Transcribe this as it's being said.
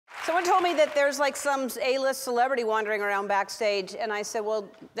Someone told me that there's like some A-list celebrity wandering around backstage, and I said, well,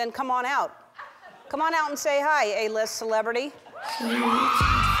 then come on out. Come on out and say hi, A-list celebrity.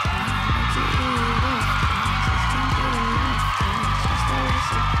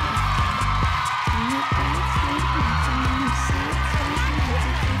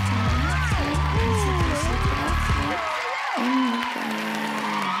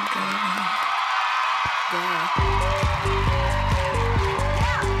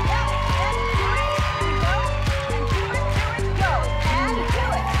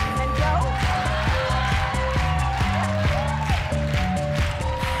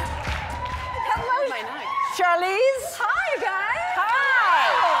 Charlize? Hi, guys. Hi.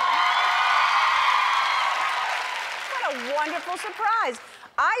 What a wonderful surprise.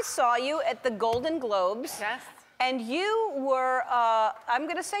 I saw you at the Golden Globes. Yes. And you were, I'm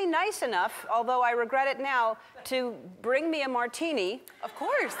going to say nice enough, although I regret it now, to bring me a martini. Of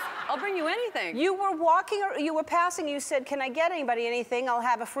course. I'll bring you anything. You were walking, you were passing, you said, can I get anybody anything? I'll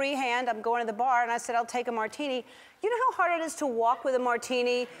have a free hand. I'm going to the bar. And I said, I'll take a martini. You know how hard it is to walk with a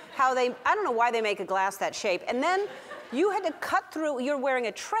martini? How they, I don't know why they make a glass that shape. And then you had to cut through, you're wearing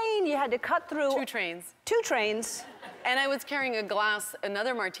a train, you had to cut through. 2 trains. 2 trains. And I was carrying a glass,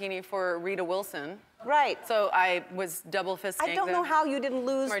 another martini for Rita Wilson. Right. So I was double fisting. I don't know how you didn't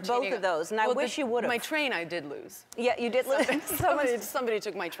lose martini. both of those, and I wish you would have. My train I did lose. Yeah, you did lose. Somebody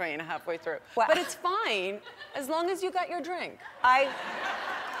took my train halfway through. Wow. But it's fine, as long as you got your drink.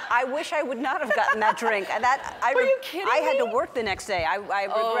 I wish I would not have gotten that drink. Were you kidding me? I had to work the next day. I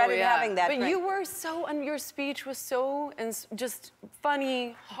regretted having that drink. But you were so, and your speech was so, just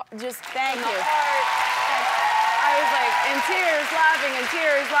funny, just Thank you. I was like, in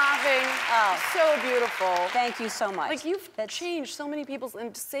tears, laughing. Oh. So beautiful. Thank you so much. Like, you've changed so many people's,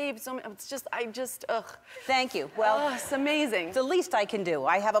 and saved so many, ugh. Thank you. Well, it's amazing. It's the least I can do.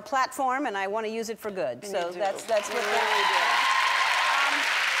 I have a platform, and I want to use it for good. And so you do. that's what you really do.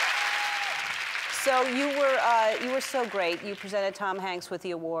 So you were so great. You presented Tom Hanks with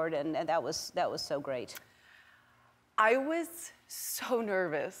the award, and that was so great. I was so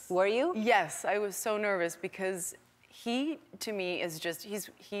nervous. Were you? Yes, I was so nervous because he, to me, is just,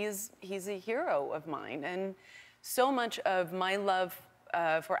 he's a hero of mine. And so much of my love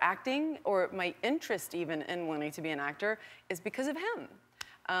for acting, or my interest even in wanting to be an actor, is because of him.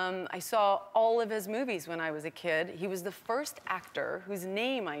 I saw all of his movies when I was a kid. He was the first actor whose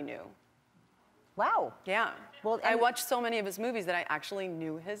name I knew. Wow. Yeah. Well, I watched so many of his movies that I actually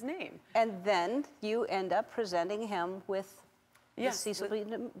knew his name. And then you end up presenting him with the Cecil B.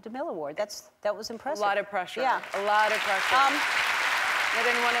 DeMille Award. That was impressive. A lot of pressure. Yeah. A lot of pressure. I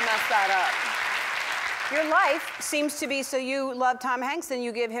didn't want to mess that up. Your life seems to be, so you love Tom Hanks, then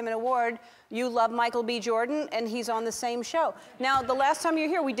you give him an award. You love Michael B. Jordan, and he's on the same show. Now, the last time you were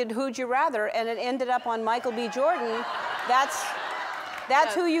here, we did Who'd You Rather, and it ended up on Michael B. Jordan.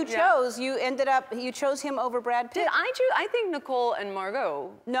 That's who you chose. Yeah. You chose him over Brad Pitt. Did I choose? I think Nicole and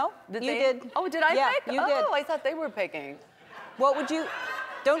Margot. No, you did. Oh, did I pick? You did. Oh, I thought they were picking. What would you,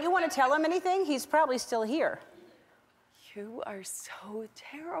 don't you want to tell him anything? He's probably still here. You are so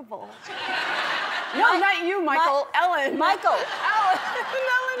terrible. No, not you, Michael. Ellen. Michael. Ellen.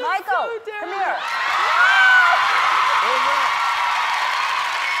 Ellen Michael, is so terrible. come here.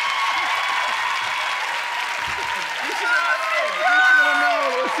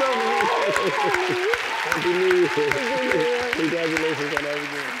 Happy New Year. Congratulations on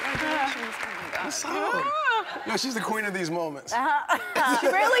everything. What's up? No, she's the queen of these moments. She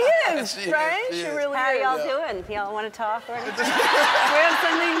really is, right? She is. Really How are is. y'all doing? Y'all want to talk or anything?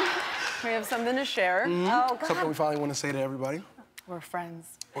 We have something to share. Mm-hmm. Oh, God. Something we finally want to say to everybody. We're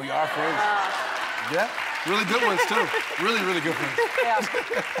friends. We are friends. Yeah, really good ones too. Really, really good friends. Yeah.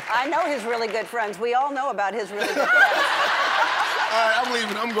 I know his really good friends. We all know about his really good friends. All right, I'm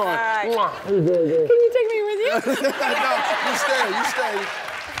leaving. I'm going. All right. Can you take me with you? No, you stay. You stay.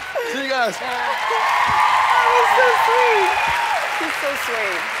 See you guys. Oh, he's so sweet. He's so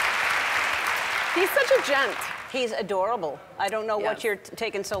sweet. He's such a gent. He's adorable. I don't know what you're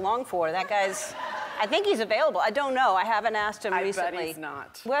taking so long for. That guy's, I think he's available. I don't know. I haven't asked him recently. I bet he's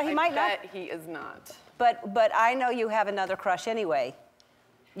not. Well, he might not. I bet he is not. But I know you have another crush anyway.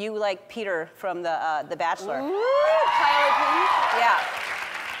 You like Peter from the Bachelor. Ooh, Tyler Perry. Yeah.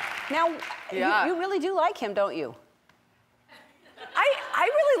 Now, you really do like him, don't you? I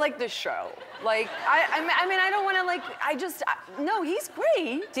really like this show. Like, I mean, I don't want to no, he's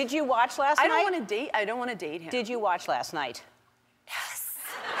great. Did you watch last night? I don't want to date him. Did you watch last night? Yes.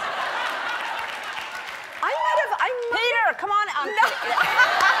 Peter, come on.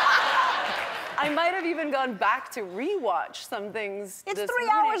 I might have even gone back to rewatch some things. It's this 3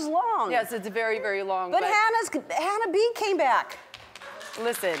 morning. hours long. Yes, it's very, very long. But Hannah B came back.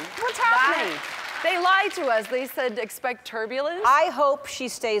 Listen. What's happening? They lied to us. They said expect turbulence. I hope she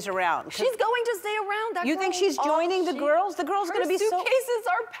stays around. She's going to stay around. That You think girl- she's joining the girls? The girls going to be so... Her suitcases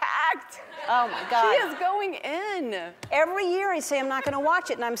are packed. Oh, my God. She is going in. Every year I say I'm not going to watch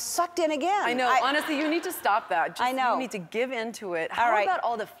it, and I'm sucked in again. I know. Honestly, you need to stop that. I know. You need to give into it. How All right. about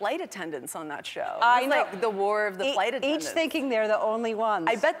all the flight attendants on that show? I It's know. like the war of the flight attendants. Each thinking they're the only ones.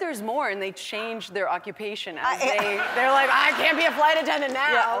 I bet there's more, and they change their occupation as they're like, I can't be a flight attendant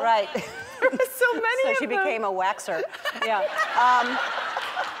now. Yeah, right. There were so many So of she them. became a waxer. Yeah.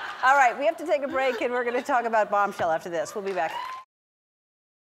 All right, we have to take a break, and we're going to talk about Bombshell after this. We'll be back.